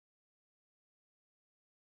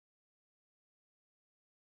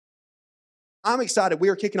I'm excited. We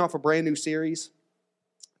are kicking off a brand new series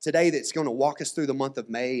today that's going to walk us through the month of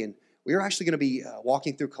May, and we are actually going to be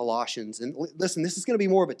walking through Colossians. And listen, this is going to be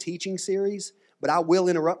more of a teaching series, but I will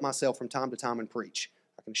interrupt myself from time to time and preach.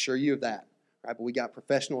 I can assure you of that. Right? But we got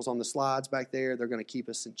professionals on the slides back there. They're going to keep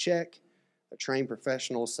us in check. They're trained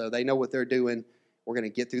professionals, so they know what they're doing. We're going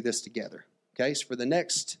to get through this together. Okay, so for the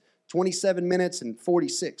next 27 minutes and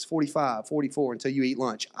 46, 45, 44 until you eat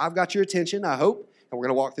lunch, I've got your attention, I hope, and we're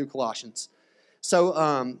going to walk through Colossians.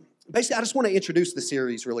 So basically, I just want to introduce the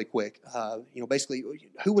series really quick. Basically,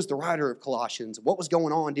 who was the writer of Colossians? What was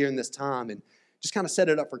going on during this time? And just kind of set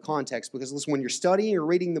it up for context. Because listen, when you're studying or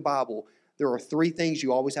reading the Bible, there are three things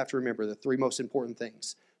you always have to remember, the three most important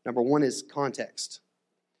things. Number one is context.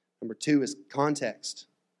 Number two is context.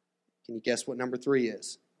 Can you guess what number three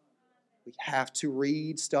is? We have to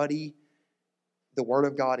read, study the Word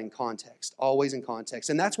of God in context, always in context.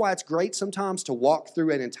 And that's why it's great sometimes to walk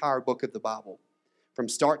through an entire book of the Bible from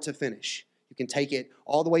start to finish. You can take it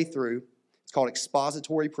all the way through. It's called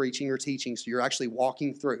expository preaching or teaching, so you're actually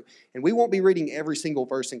walking through. And we won't be reading every single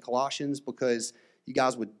verse in Colossians because you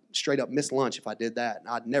guys would straight up miss lunch if I did that, and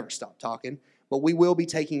I'd never stop talking. But we will be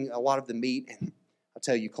taking a lot of the meat, and I'll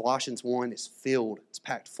tell you, Colossians 1 is filled. It's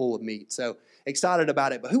packed full of meat. So excited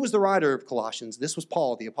about it. But who was the writer of Colossians? This was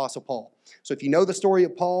Paul, the Apostle Paul. So if you know the story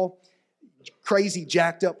of Paul, crazy,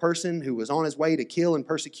 jacked up person who was on his way to kill and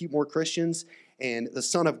persecute more Christians, and the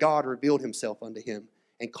Son of God revealed himself unto him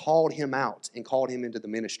and called him out and called him into the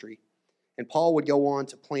ministry. And Paul would go on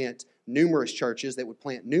to plant numerous churches that would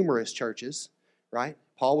plant numerous churches, right?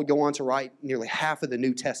 Paul would go on to write nearly half of the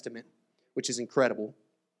New Testament, which is incredible.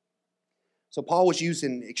 So Paul was used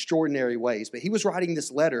in extraordinary ways, but he was writing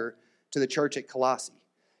this letter to the church at Colossae.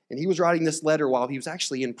 And he was writing this letter while he was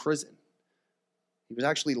actually in prison. He was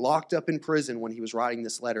actually locked up in prison when he was writing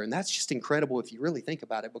this letter. And that's just incredible if you really think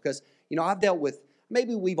about it. Because, I've dealt with,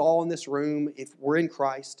 maybe we've all in this room, if we're in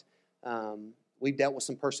Christ, we've dealt with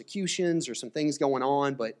some persecutions or some things going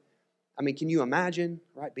on. But, can you imagine,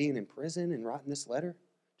 right, being in prison and writing this letter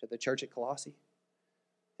to the church at Colossae?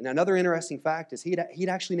 And another interesting fact is he'd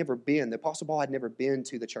actually never been, the Apostle Paul had never been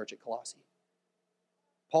to the church at Colossae.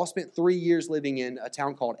 Paul spent 3 years living in a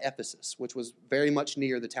town called Ephesus, which was very much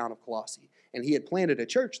near the town of Colossae. And he had planted a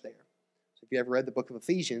church there. So if you ever read the book of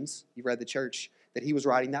Ephesians, you've read the church that he was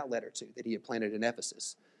writing that letter to, that he had planted in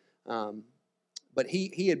Ephesus. But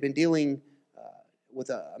he had been dealing with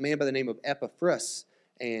a man by the name of Epaphras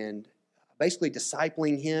and basically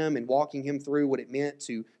discipling him and walking him through what it meant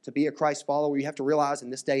to be a Christ follower. You have to realize in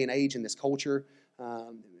this day and age, in this culture,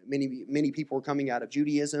 many people were coming out of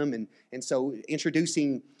Judaism, and so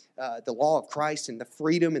introducing the law of Christ and the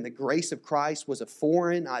freedom and the grace of Christ was a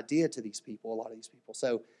foreign idea to these people, a lot of these people.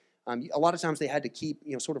 So a lot of times they had to keep,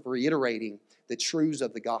 sort of reiterating the truths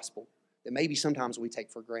of the gospel that maybe sometimes we take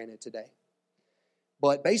for granted today.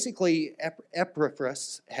 But basically,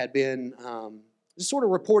 Epaphras had been just sort of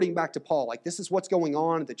reporting back to Paul, like, this is what's going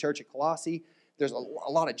on at the church at Colossae. There's a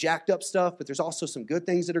lot of jacked up stuff, but there's also some good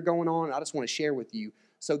things that are going on, and I just want to share with you.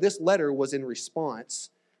 So this letter was in response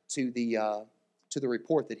to the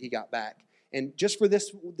report that he got back. And just for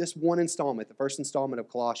this one installment, the first installment of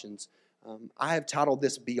Colossians, I have titled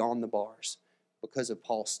this Beyond the Bars because of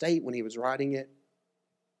Paul's state when he was writing it.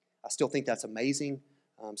 I still think that's amazing.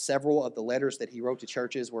 Several of the letters that he wrote to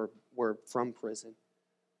churches were from prison.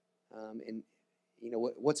 And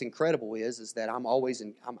what's incredible is that I'm always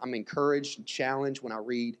I'm encouraged and challenged when I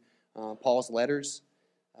read Paul's letters.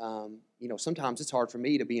 Sometimes it's hard for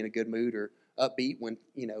me to be in a good mood or upbeat when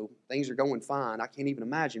things are going fine. I can't even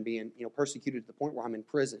imagine being persecuted to the point where I'm in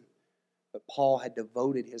prison. But Paul had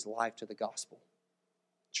devoted his life to the gospel,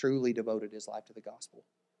 truly devoted his life to the gospel.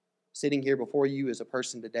 Sitting here before you is a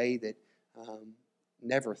person today that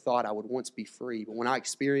never thought I would once be free, but when I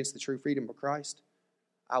experienced the true freedom of Christ,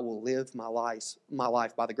 I will live my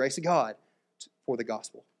life by the grace of God for the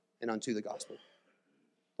gospel and unto the gospel,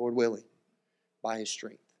 Lord willing, by His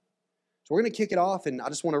strength. So we're going to kick it off, and I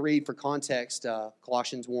just want to read for context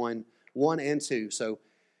Colossians 1 and 2. So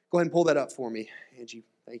go ahead and pull that up for me, Angie.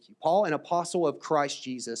 Thank you. Paul, an apostle of Christ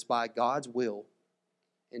Jesus by God's will,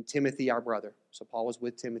 and Timothy, our brother. So Paul was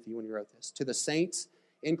with Timothy when he wrote this. To the saints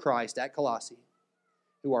in Christ at Colossae,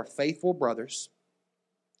 who are faithful brothers,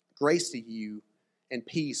 grace to you and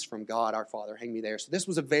peace from God our Father. Hang me there. So this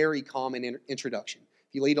was a very common introduction.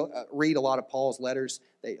 If you read a lot of Paul's letters,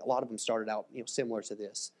 a lot of them started out similar to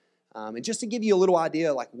this. And just to give you a little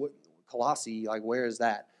idea, like what Colossae, like where is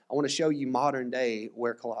that? I want to show you modern day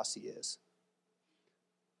where Colossae is.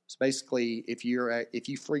 So basically, if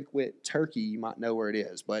you frequent Turkey, you might know where it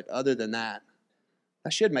is. But other than that,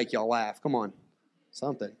 that should make y'all laugh. Come on,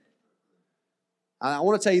 something. I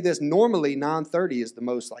want to tell you this. Normally, 9:30 is the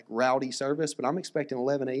most like rowdy service, but I'm expecting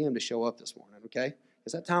 11 a.m. to show up this morning, okay?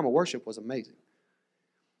 Because that time of worship was amazing.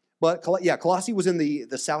 But yeah, Colossae was in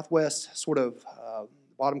the southwest sort of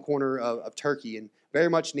bottom corner of Turkey, and very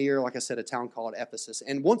much near, like I said, a town called Ephesus.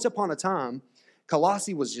 And once upon a time,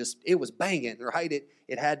 Colossae was it was banging, right?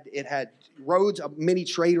 It had roads, many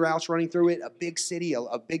trade routes running through it, a big city,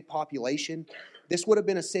 a big population. This would have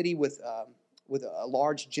been a city with a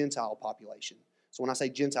large Gentile population. So when I say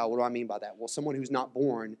Gentile, what do I mean by that? Well, someone who's not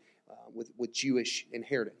born with Jewish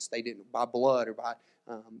inheritance. They didn't by blood or by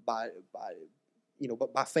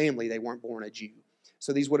family. They weren't born a Jew.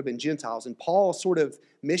 So these would have been Gentiles. And Paul's sort of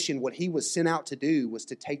mission, what he was sent out to do, was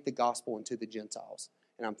to take the gospel into the Gentiles.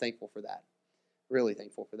 And I'm thankful for that. Really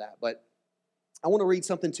thankful for that. But I want to read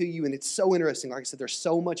something to you, and it's so interesting. Like I said, there's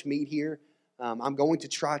so much meat here. I'm going to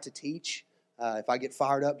try to teach. If I get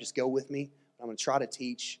fired up, just go with me. I'm going to try to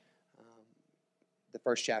teach the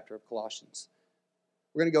first chapter of Colossians.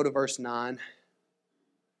 We're going to go to verse 9.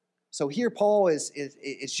 So here Paul is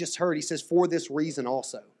just heard. He says, for this reason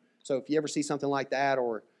also. So if you ever see something like that,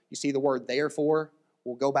 or you see the word therefore,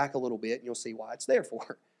 we'll go back a little bit and you'll see why it's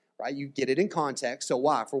therefore. Right? You get it in context. So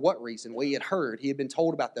why? For what reason? Well, he had heard. He had been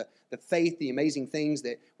told about the faith, the amazing things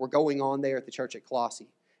that were going on there at the church at Colossae.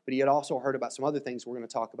 But he had also heard about some other things we're going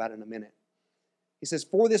to talk about in a minute. He says,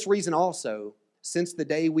 for this reason also, since the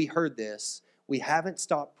day we heard this, we haven't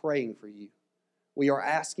stopped praying for you. We are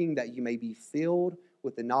asking that you may be filled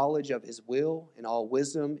with the knowledge of his will and all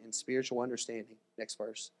wisdom and spiritual understanding. Next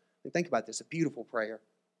verse. And think about this, a beautiful prayer.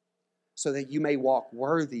 So that you may walk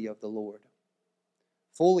worthy of the Lord,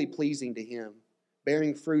 fully pleasing to him,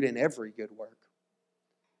 bearing fruit in every good work,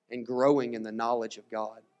 and growing in the knowledge of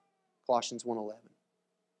God. Colossians 1:11.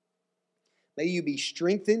 May you be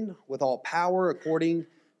strengthened with all power according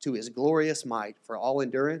to his glorious might for all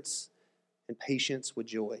endurance and patience with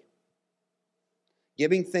joy,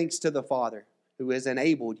 giving thanks to the Father who has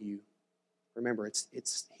enabled you. Remember,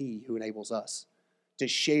 it's he who enables us to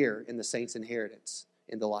share in the saints' inheritance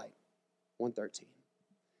in the light. 1:13.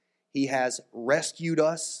 He has rescued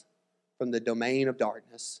us from the domain of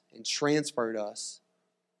darkness and transferred us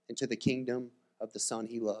into the kingdom of the Son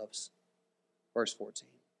he loves. Verse 14.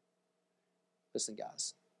 Listen,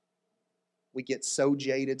 guys. We get so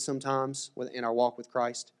jaded sometimes in our walk with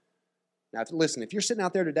Christ. Now, listen, if you're sitting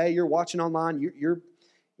out there today, you're watching online, you're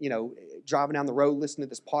driving down the road, listening to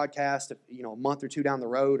this podcast, a month or two down the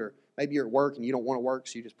road, or maybe you're at work and you don't want to work,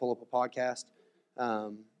 so you just pull up a podcast.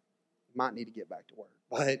 You might need to get back to work.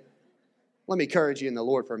 But let me encourage you in the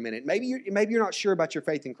Lord for a minute. Maybe you're not sure about your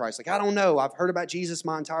faith in Christ. Like, I don't know. I've heard about Jesus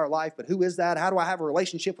my entire life, but who is that? How do I have a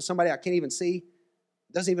relationship with somebody I can't even see?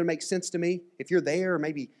 It doesn't even make sense to me. If you're there,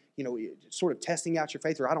 maybe sort of testing out your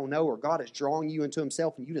faith, or I don't know, or God is drawing you into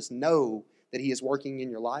himself and you just know that he is working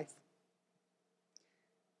in your life.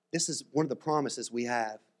 This is one of the promises we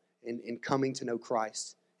have in coming to know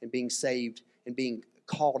Christ and being saved and being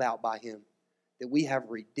called out by him, that we have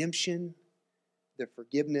redemption, the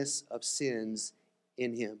forgiveness of sins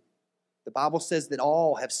in him. The Bible says that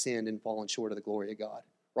all have sinned and fallen short of the glory of God.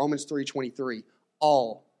 Romans 3:23,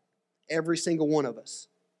 all, every single one of us.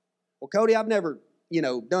 Well, Cody, I've never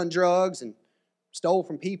done drugs and stole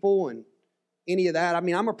from people and any of that. I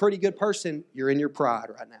mean, I'm a pretty good person. You're in your pride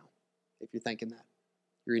right now, if you're thinking that.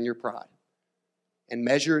 You're in your pride. And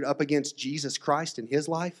measured up against Jesus Christ and his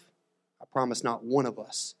life, I promise not one of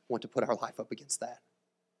us want to put our life up against that.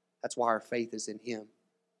 That's why our faith is in him.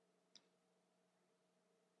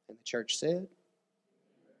 And the church said,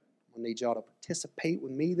 I need y'all to participate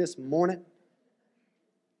with me this morning.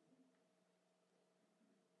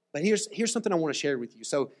 But here's something I want to share with you.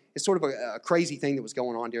 So it's sort of a crazy thing that was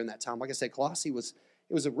going on during that time. Like I said, Colossae was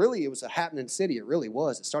a happening city. It really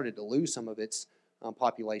was. It started to lose some of its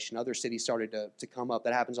population. Other cities started to come up.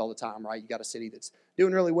 That happens all the time, right? You got a city that's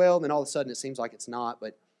doing really well, and then all of a sudden it seems like it's not.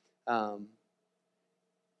 But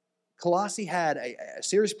Colossae had a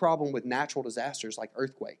serious problem with natural disasters like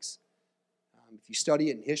earthquakes. If you study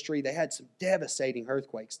it in history, they had some devastating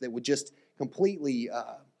earthquakes that would just completely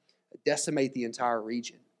decimate the entire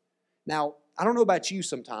region. Now, I don't know about you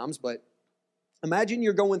sometimes, but imagine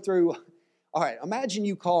you're going through, all right, imagine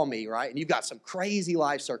you call me, right, and you've got some crazy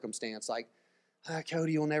life circumstance like,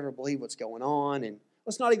 Cody, you'll never believe what's going on, and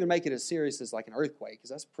let's not even make it as serious as like an earthquake,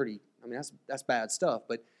 because that's bad stuff,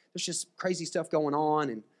 but there's just crazy stuff going on,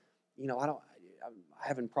 and, I'm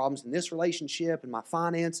having problems in this relationship and my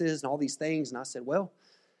finances and all these things, and I said, well,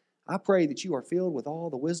 I pray that you are filled with all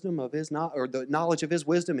the wisdom of the knowledge of his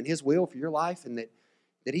wisdom and his will for your life, and that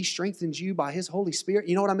he strengthens you by his Holy Spirit.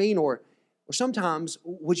 You know what I mean? Or Or sometimes,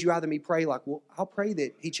 would you rather me pray like, well, I'll pray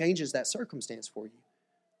that he changes that circumstance for you,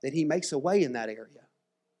 that he makes a way in that area.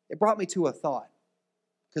 It brought me to a thought.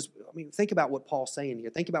 Because, think about what Paul's saying here.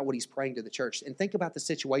 Think about what he's praying to the church. And think about the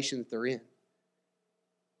situation that they're in.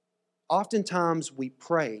 Oftentimes, we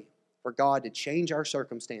pray for God to change our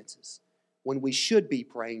circumstances when we should be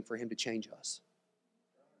praying for him to change us.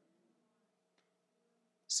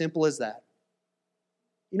 Simple as that.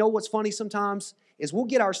 You know what's funny sometimes is we'll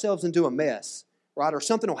get ourselves into a mess, right? Or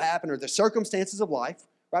something will happen, or the circumstances of life,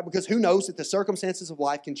 right? Because who knows that the circumstances of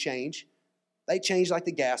life can change. They change like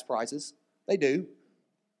the gas prices. They do.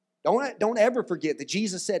 Don't ever forget that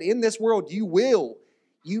Jesus said, in this world you will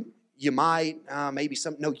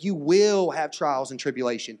have trials and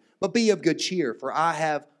tribulation, but be of good cheer, for I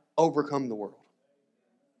have overcome the world.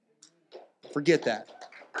 Forget that.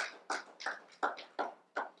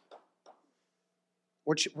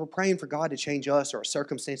 We're praying for God to change us, or a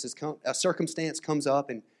circumstance comes up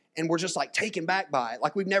and we're just like taken back by it,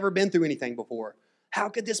 like we've never been through anything before. How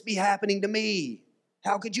could this be happening to me?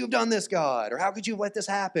 How could you have done this, God? Or how could you have let this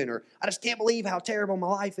happen? Or I just can't believe how terrible my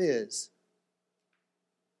life is.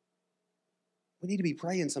 We need to be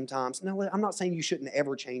praying sometimes. No, I'm not saying you shouldn't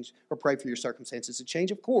ever change or pray for your circumstances to change,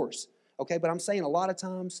 of course. Okay, but I'm saying a lot of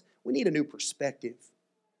times we need a new perspective.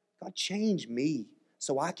 God, change me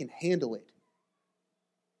so I can handle it.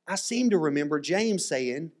 I seem to remember James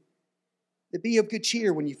saying that be of good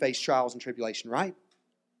cheer when you face trials and tribulation, right?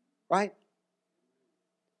 Right?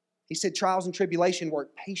 He said trials and tribulation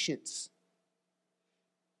work patience.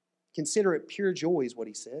 Consider it pure joy is what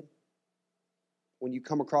he said when you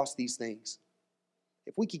come across these things.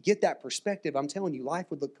 If we could get that perspective, I'm telling you, life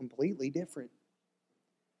would look completely different.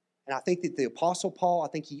 And I think that the Apostle Paul, I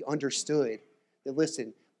think he understood that,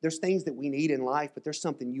 listen, there's things that we need in life, but there's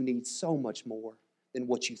something you need so much more than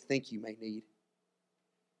what you think you may need.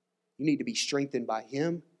 You need to be strengthened by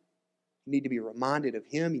him. You need to be reminded of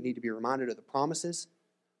him. You need to be reminded of the promises.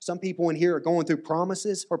 Some people in here are going through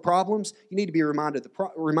promises or problems. You need to be reminded of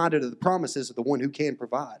the promises of the one who can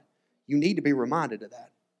provide. You need to be reminded of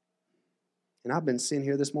that. And I've been sitting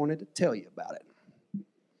here this morning to tell you about it.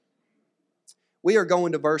 We are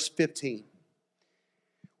going to verse 15.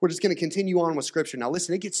 We're just going to continue on with Scripture. Now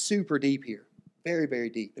listen, it gets super deep here. Very, very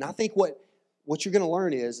deep. And I think what you're going to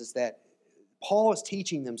learn is that Paul is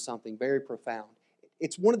teaching them something very profound.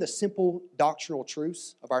 It's one of the simple doctrinal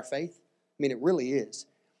truths of our faith. I mean, it really is.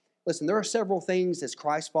 Listen, there are several things as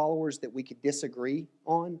Christ followers that we could disagree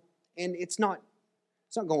on, and it's not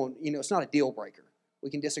a deal breaker.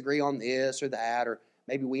 We can disagree on this or that, or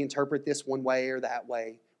maybe we interpret this one way or that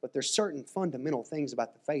way, but there's certain fundamental things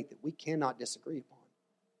about the faith that we cannot disagree upon.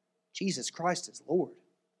 Jesus Christ is Lord.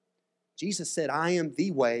 Jesus said, I am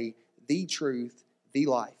the way, the truth, the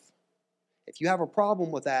life. If you have a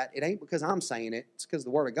problem with that, it ain't because I'm saying it. It's because the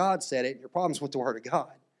Word of God said it, and your problem's with the Word of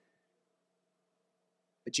God.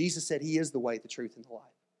 But Jesus said he is the way, the truth, and the life.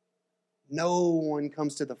 No one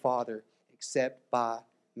comes to the Father except by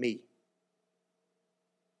me.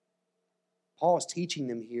 Paul is teaching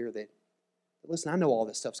them here that, listen, I know all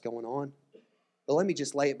this stuff's going on, but let me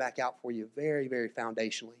just lay it back out for you very, very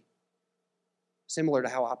foundationally. Similar to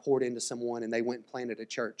how I poured into someone and they went and planted a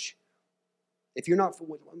church. If you're not,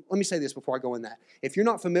 let me say this before I go in that. If you're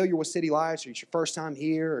not familiar with City Lights, or it's your first time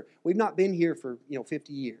here, or we've not been here for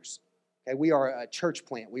 50 years. Okay, we are a church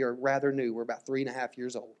plant. We are rather new. We're about 3.5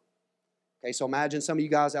 years old. Okay, so imagine some of you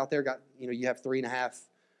guys out there you have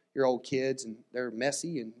 3.5-year-old kids and they're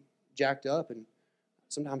messy and jacked up, and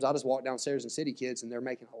sometimes I just walk downstairs and City Kids and they're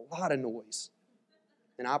making a lot of noise.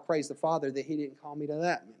 And I praise the Father that he didn't call me to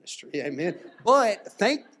that ministry. Amen. But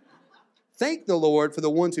thank the Lord for the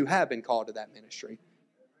ones who have been called to that ministry.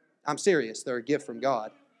 I'm serious. They're a gift from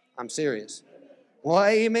God. I'm serious. Well,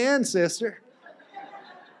 amen, sister.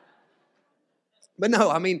 But no,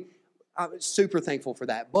 I'm super thankful for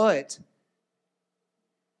that. But,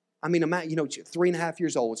 I'm 3.5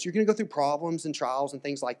 years old. So you're going to go through problems and trials and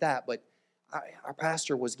things like that. But our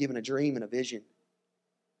pastor was given a dream and a vision.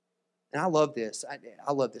 And I love this.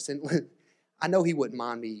 I love this. And I know he wouldn't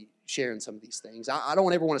mind me sharing some of these things. I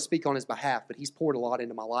don't ever want to speak on his behalf, but he's poured a lot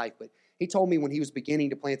into my life. But he told me when he was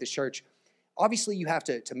beginning to plant this church, obviously you have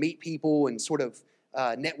to meet people and sort of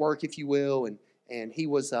network, if you will. And he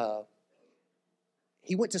was...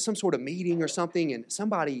 he went to some sort of meeting or something, and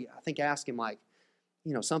somebody, I think, asked him,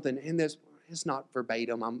 something in this. It's not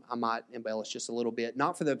verbatim. I might embellish just a little bit.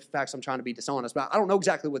 Not for the facts I'm trying to be dishonest, but I don't know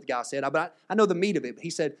exactly what the guy said. But I know the meat of it. But he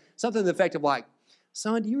said something to the effect of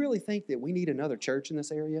son, do you really think that we need another church in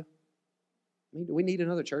this area? Do we need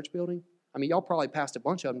another church building? Y'all probably passed a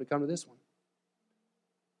bunch of them to come to this one.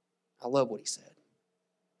 I love what he said.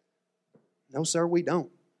 No, sir, we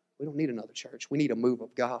don't. We don't need another church. We need a move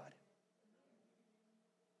of God.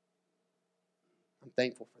 I'm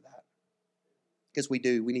thankful for that. Because we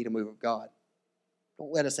do. We need a move of God.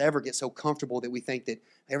 Don't let us ever get so comfortable that we think that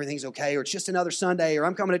everything's okay, or it's just another Sunday, or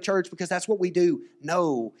I'm coming to church because that's what we do.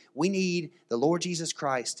 No, we need the Lord Jesus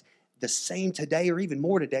Christ the same today, or even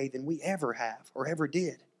more today than we ever have or ever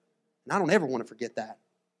did. And I don't ever want to forget that.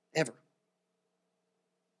 Ever.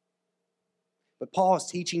 But Paul is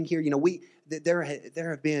teaching here, there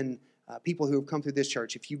have been people who have come through this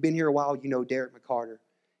church. If you've been here a while, you know Derek McCarter.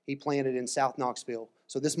 He planted in South Knoxville.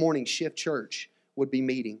 So this morning, Shift Church would be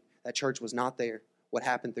meeting. That church was not there. What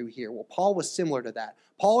happened through here? Well, Paul was similar to that.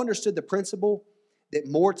 Paul understood the principle that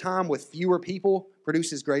more time with fewer people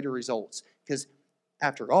produces greater results. Because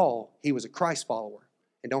after all, he was a Christ follower.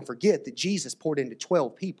 And don't forget that Jesus poured into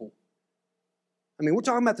 12 people. I mean, we're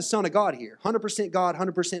talking about the Son of God here. 100% God,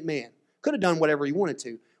 100% man. Could have done whatever he wanted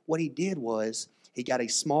to. What he did was he got a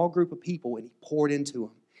small group of people and he poured into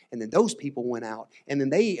them. And then those people went out, and then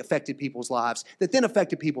they affected people's lives, that then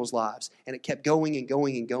affected people's lives. And it kept going and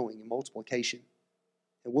going and going in multiplication.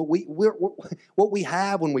 And what we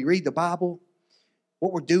have when we read the Bible,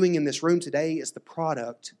 what we're doing in this room today is the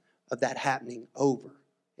product of that happening over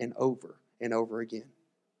and over and over again.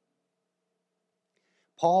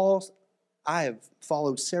 I have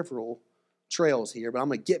followed several trails here, but I'm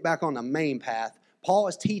going to get back on the main path. Paul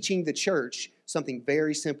is teaching the church something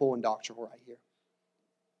very simple and doctrinal right here.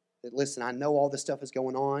 That, listen, I know all this stuff is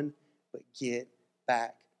going on, but get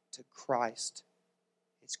back to Christ.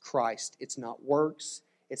 It's Christ. It's not works.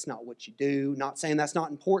 It's not what you do. Not saying that's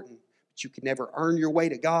not important, but you can never earn your way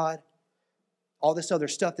to God. All this other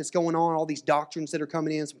stuff that's going on, all these doctrines that are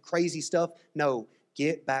coming in, some crazy stuff. No,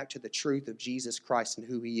 get back to the truth of Jesus Christ and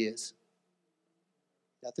who He is.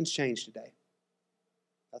 Nothing's changed today.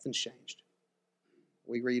 Nothing's changed.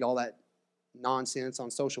 We read all that nonsense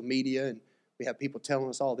on social media, and we have people telling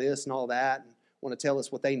us all this and all that, and want to tell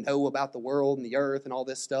us what they know about the world and the earth and all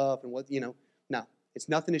this stuff, and no,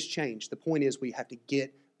 nothing has changed. The point is we have to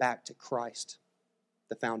get back to Christ,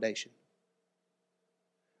 the foundation.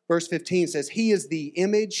 Verse 15 says, He is the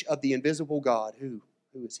image of the invisible God. Who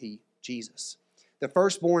is He? Jesus. The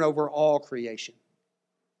firstborn over all creation.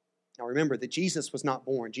 Now remember that Jesus was not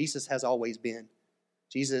born. Jesus has always been.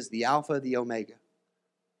 Jesus is the Alpha, the Omega.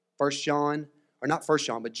 John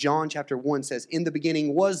chapter 1 says, In the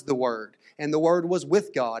beginning was the Word, and the Word was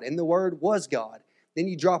with God, and the Word was God. Then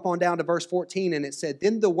you drop on down to verse 14, and it said,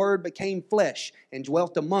 Then the Word became flesh and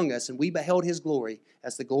dwelt among us, and we beheld His glory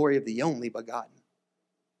as the glory of the only begotten.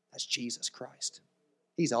 That's Jesus Christ.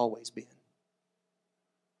 He's always been.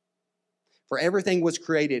 For everything was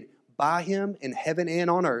created by Him in heaven and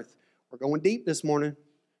on earth. We're going deep this morning.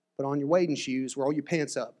 Put on your wading shoes, roll your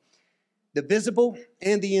pants up. The visible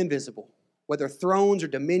and the invisible, whether thrones or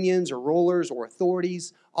dominions or rulers or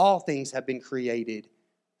authorities, all things have been created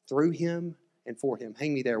through Him and for Him.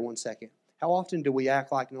 Hang me there 1 second. How often do we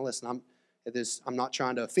act like, no, listen, I'm not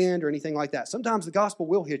trying to offend or anything like that. Sometimes the gospel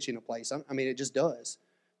will hit you in a place. It just does.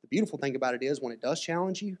 The beautiful thing about it is when it does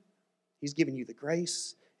challenge you, He's giving you the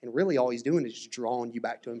grace, and really all He's doing is just drawing you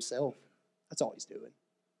back to Himself. That's all He's doing.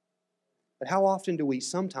 But how often do we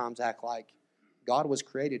sometimes act like God was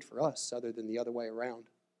created for us other than the other way around?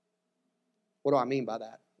 What do I mean by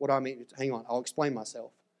that? What do I mean? Hang on, I'll explain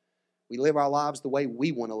myself. We live our lives the way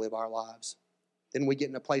we want to live our lives. Then we get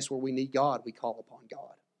in a place where we need God, we call upon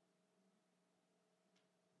God.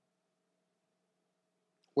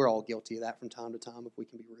 We're all guilty of that from time to time if we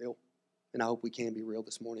can be real. And I hope we can be real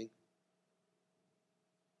this morning.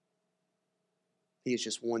 He is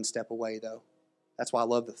just one step away, though. That's why I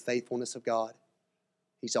love the faithfulness of God.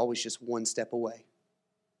 He's always just one step away.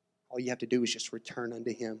 All you have to do is just return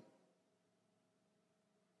unto Him.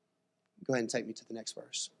 Go ahead and take me to the next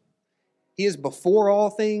verse. He is before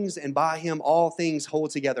all things, and by Him all things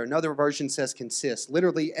hold together. Another version says consist.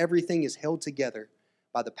 Literally, everything is held together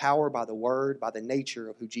by the power, by the word, by the nature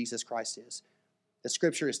of who Jesus Christ is. The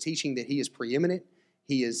Scripture is teaching that He is preeminent.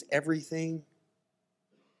 He is everything.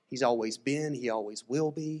 He's always been. He always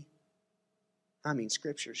will be.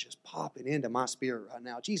 Scripture is just popping into my spirit right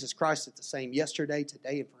now. Jesus Christ is the same yesterday,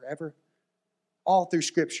 today, and forever. All through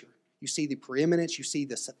Scripture, you see the preeminence, you see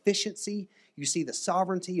the sufficiency, you see the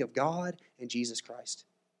sovereignty of God and Jesus Christ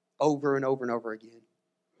over and over and over again.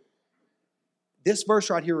 This verse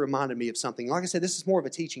right here reminded me of something. Like I said, this is more of a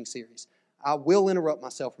teaching series. I will interrupt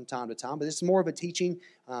myself from time to time, but this is more of a teaching.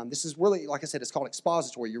 This is really, like I said, it's called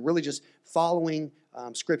expository. You're really just following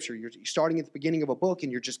Scripture. You're starting at the beginning of a book,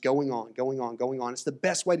 and you're just going on. It's the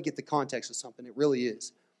best way to get the context of something. It really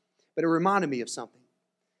is. But it reminded me of something.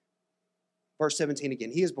 Verse 17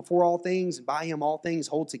 again. He is before all things, and by him all things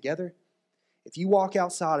hold together. If you walk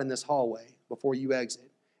outside in this hallway before you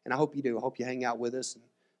exit, and I hope you do, I hope you hang out with us and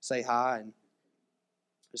say hi and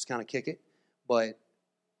just kind of kick it. But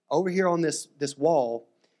over here on this wall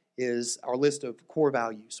is our list of core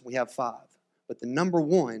values. We have 5. But the number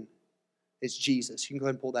 1 is Jesus. You can go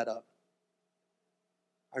ahead and pull that up.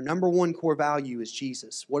 Our number 1 core value is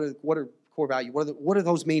Jesus. What are core values? What do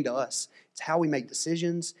those mean to us? It's how we make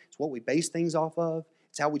decisions. It's what we base things off of.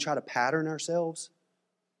 It's how we try to pattern ourselves.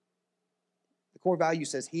 The core value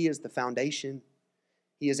says He is the foundation.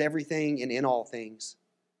 He is everything and in all things.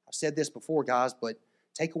 I've said this before, guys, but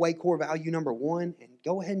take away core value number 1 and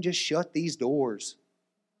go ahead and just shut these doors.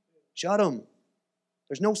 Shut them.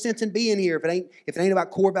 There's no sense in being here if it ain't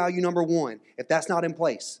about core value number 1, if that's not in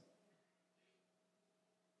place.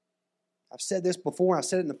 I've said this before, I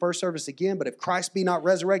said it in the first service again, but if Christ be not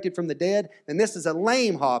resurrected from the dead, then this is a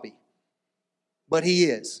lame hobby. But He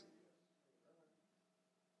is.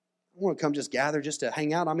 I want to come just gather, just to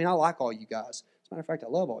hang out. I mean, I like all you guys. As a matter of fact, I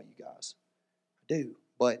love all you guys. I do.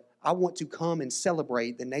 But I want to come and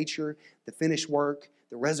celebrate the nature, the finished work,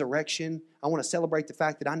 the resurrection. I want to celebrate the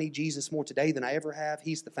fact that I need Jesus more today than I ever have.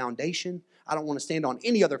 He's the foundation. I don't want to stand on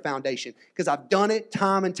any other foundation because I've done it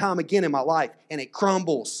time and time again in my life, and it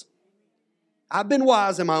crumbles. I've been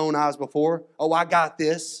wise in my own eyes before. Oh, I got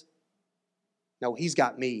this. No, He's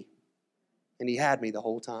got me. And He had me the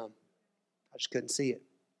whole time. I just couldn't see it.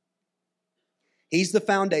 He's the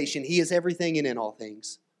foundation. He is everything and in all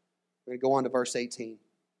things. We're going to go on to verse 18.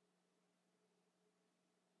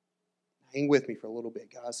 Hang with me for a little bit,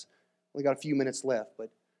 guys. Only got a few minutes left,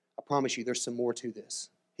 but I promise you there's some more to this.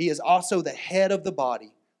 He is also the head of the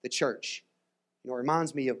body, the church. You know, it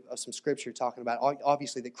reminds me of some scripture talking about,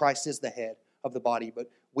 obviously, that Christ is the head of the body, but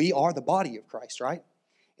we are the body of Christ, right?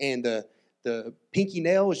 And the pinky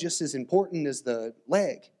nail is just as important as the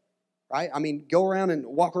leg, right? I mean, go around and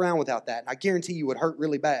walk around without that, and I guarantee you it would hurt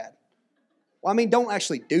really bad. Well, I mean, don't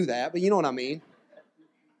actually do that, but you know what I mean.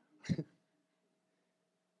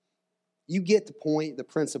 You get the point, the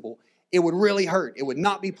principle. It would really hurt. It would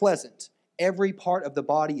not be pleasant. Every part of the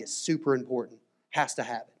body is super important. Has to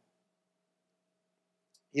have it.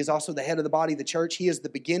 He is also the head of the body, the church. He is the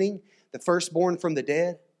beginning, the firstborn from the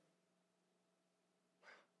dead.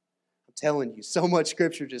 I'm telling you, so much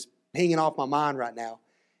scripture just pinging off my mind right now.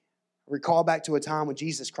 I recall back to a time when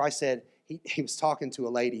Jesus Christ said, he was talking to a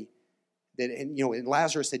lady and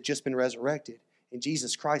Lazarus had just been resurrected. And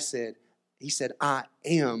Jesus Christ said, He said, I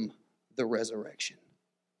am the resurrection.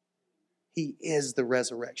 He is the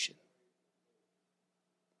resurrection.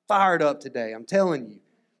 Fired up today, I'm telling you.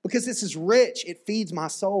 Because this is rich. It feeds my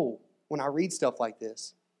soul when I read stuff like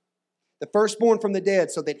this. The firstborn from the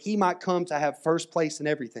dead so that He might come to have first place in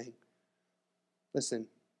everything. Listen,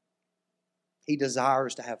 He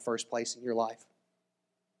desires to have first place in your life.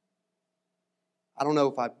 I don't know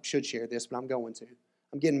if I should share this, but I'm going to.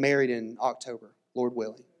 I'm getting married in October, Lord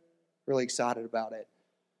willing. Really excited about it.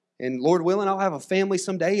 And Lord willing, I'll have a family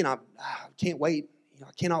someday, and I can't wait.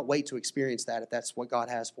 I cannot wait to experience that if that's what God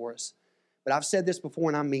has for us. But I've said this before,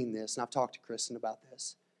 and I mean this, and I've talked to Kristen about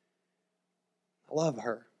this. I love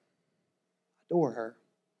her. I adore her.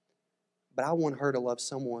 But I want her to love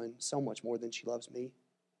someone so much more than she loves me.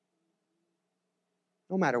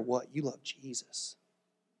 No matter what, you love Jesus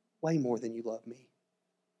way more than you love me.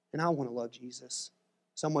 And I want to love Jesus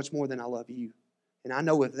so much more than I love you. And I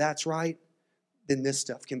know if that's right, then this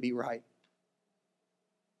stuff can be right.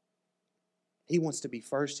 He wants to be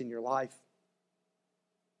first in your life.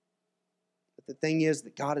 But the thing is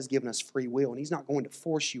that God has given us free will, and He's not going to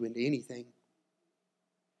force you into anything.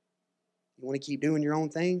 You want to keep doing your own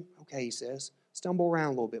thing? Okay, He says, stumble around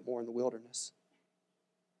a little bit more in the wilderness.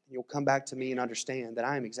 And you'll come back to me and understand that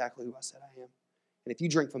I am exactly who I said I am. And if you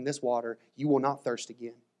drink from this water, you will not thirst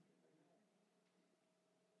again.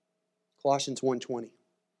 Colossians 1:20.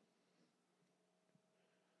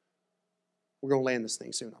 We're going to land this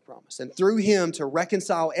thing soon, I promise. And through Him to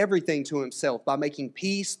reconcile everything to Himself by making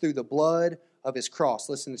peace through the blood of His cross.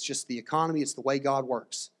 Listen, it's just the economy. It's the way God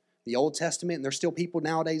works. The Old Testament, and there's still people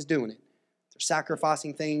nowadays doing it. They're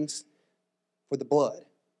sacrificing things for the blood.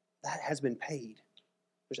 That has been paid.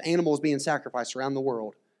 There's animals being sacrificed around the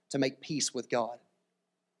world to make peace with God.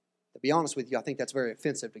 To be honest with you, I think that's very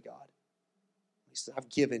offensive to God. He says, I've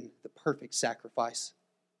given the perfect sacrifice.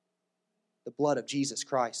 The blood of Jesus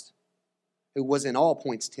Christ, who was in all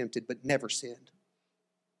points tempted but never sinned.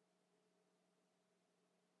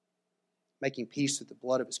 Making peace with the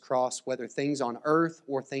blood of His cross, whether things on earth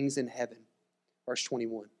or things in heaven. Verse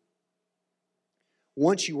 21.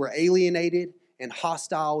 Once you were alienated and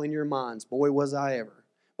hostile in your minds, boy was I ever,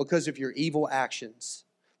 because of your evil actions.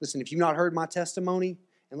 Listen, if you've not heard my testimony,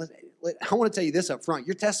 and I want to tell you this up front.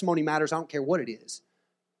 Your testimony matters. I don't care what it is.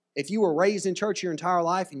 If you were raised in church your entire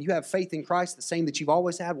life and you have faith in Christ the same that you've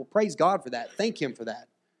always had, well, praise God for that. Thank Him for that.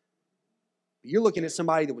 But you're looking at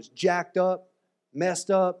somebody that was jacked up, messed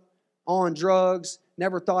up, on drugs,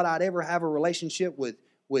 never thought I'd ever have a relationship with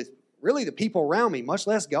really the people around me, much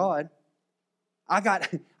less God. I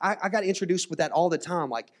got introduced with that all the time.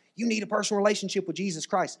 Like, you need a personal relationship with Jesus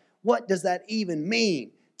Christ. What does that even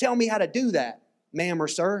mean? Tell me how to do that, ma'am or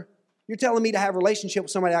sir. You're telling me to have a relationship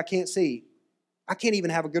with somebody I can't see. I can't even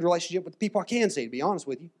have a good relationship with the people I can see, to be honest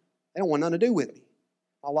with you. They don't want nothing to do with me.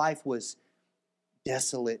 My life was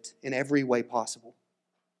desolate in every way possible.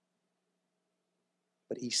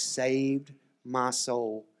 But He saved my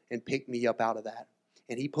soul and picked me up out of that.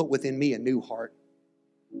 And He put within me a new heart.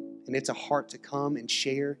 And it's a heart to come and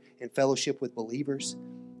share and fellowship with believers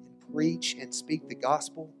and preach and speak the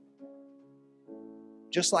gospel.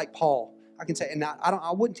 Just like Paul, I can say, and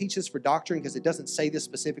I wouldn't teach this for doctrine because it doesn't say this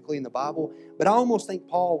specifically in the Bible, but I almost think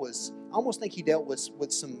he dealt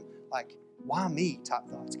with some, like, why me type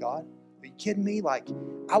thoughts, God? Are you kidding me? Like,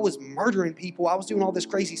 I was murdering people. I was doing all this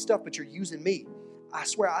crazy stuff, but you're using me. I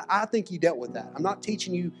swear, I think He dealt with that. I'm not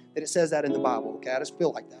teaching you that it says that in the Bible, okay? I just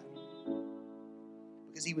feel like that.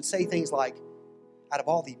 Because he would say things like, out of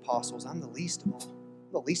all the apostles, I'm the least of all.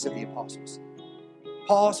 I'm the least of the apostles.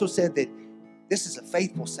 Paul also said that this is a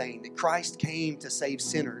faithful saying, that Christ came to save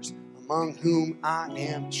sinners, among whom I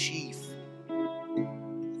am chief.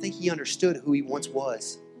 I think he understood who he once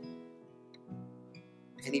was.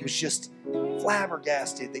 And he was just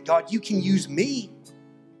flabbergasted that, God, you can use me.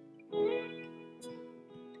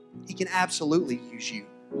 He can absolutely use you.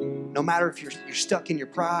 No matter if you're stuck in your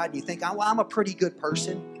pride and you think, I'm a pretty good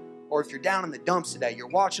person, or if you're down in the dumps today, you're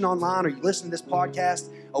watching online or you listen to this podcast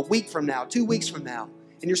a week from now, 2 weeks from now,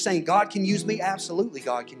 and you're saying, God can use me? Absolutely,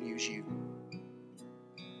 God can use you.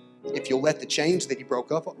 If you'll let the chains that He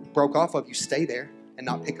broke off of you stay there and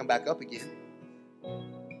not pick them back up again.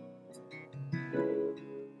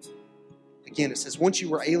 Again, it says, once you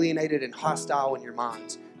were alienated and hostile in your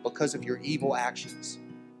minds because of your evil actions.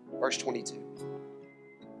 Verse 22.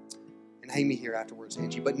 And hang me here afterwards,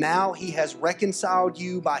 Angie. But now He has reconciled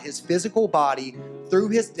you by His physical body through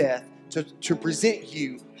His death to present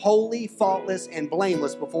you holy, faultless, and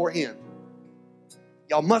blameless before Him.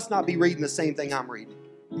 Y'all must not be reading the same thing I'm reading,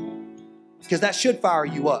 because that should fire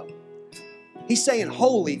you up. He's saying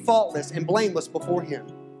holy, faultless, and blameless before Him.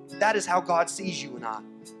 That is how God sees you and I.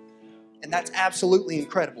 And that's absolutely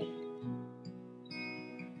incredible.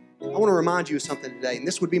 I want to remind you of something today, and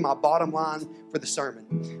this would be my bottom line for the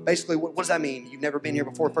sermon. Basically, what does that mean? You've never been here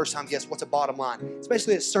before, first time guest, what's a bottom line? It's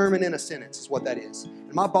basically a sermon in a sentence is what that is.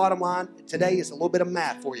 And my bottom line today is a little bit of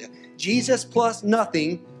math for you. Jesus plus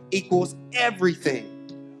nothing equals everything.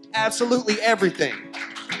 Absolutely everything.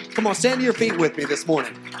 Come on, stand to your feet with me this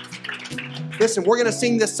morning. Listen, we're going to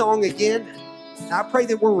sing this song again. And I pray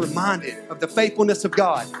that we're reminded of the faithfulness of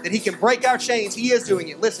God, that He can break our chains. He is doing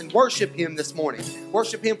it. Listen, worship Him this morning.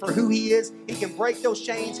 Worship Him for who He is. He can break those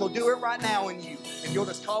chains. He'll do it right now in you, if you'll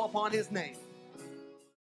just call upon His name.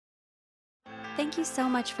 Thank you so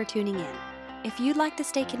much for tuning in. If you'd like to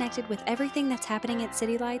stay connected with everything that's happening at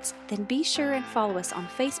City Lights, then be sure and follow us on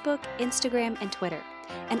Facebook, Instagram, and Twitter,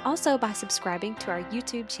 and also by subscribing to our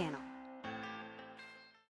YouTube channel.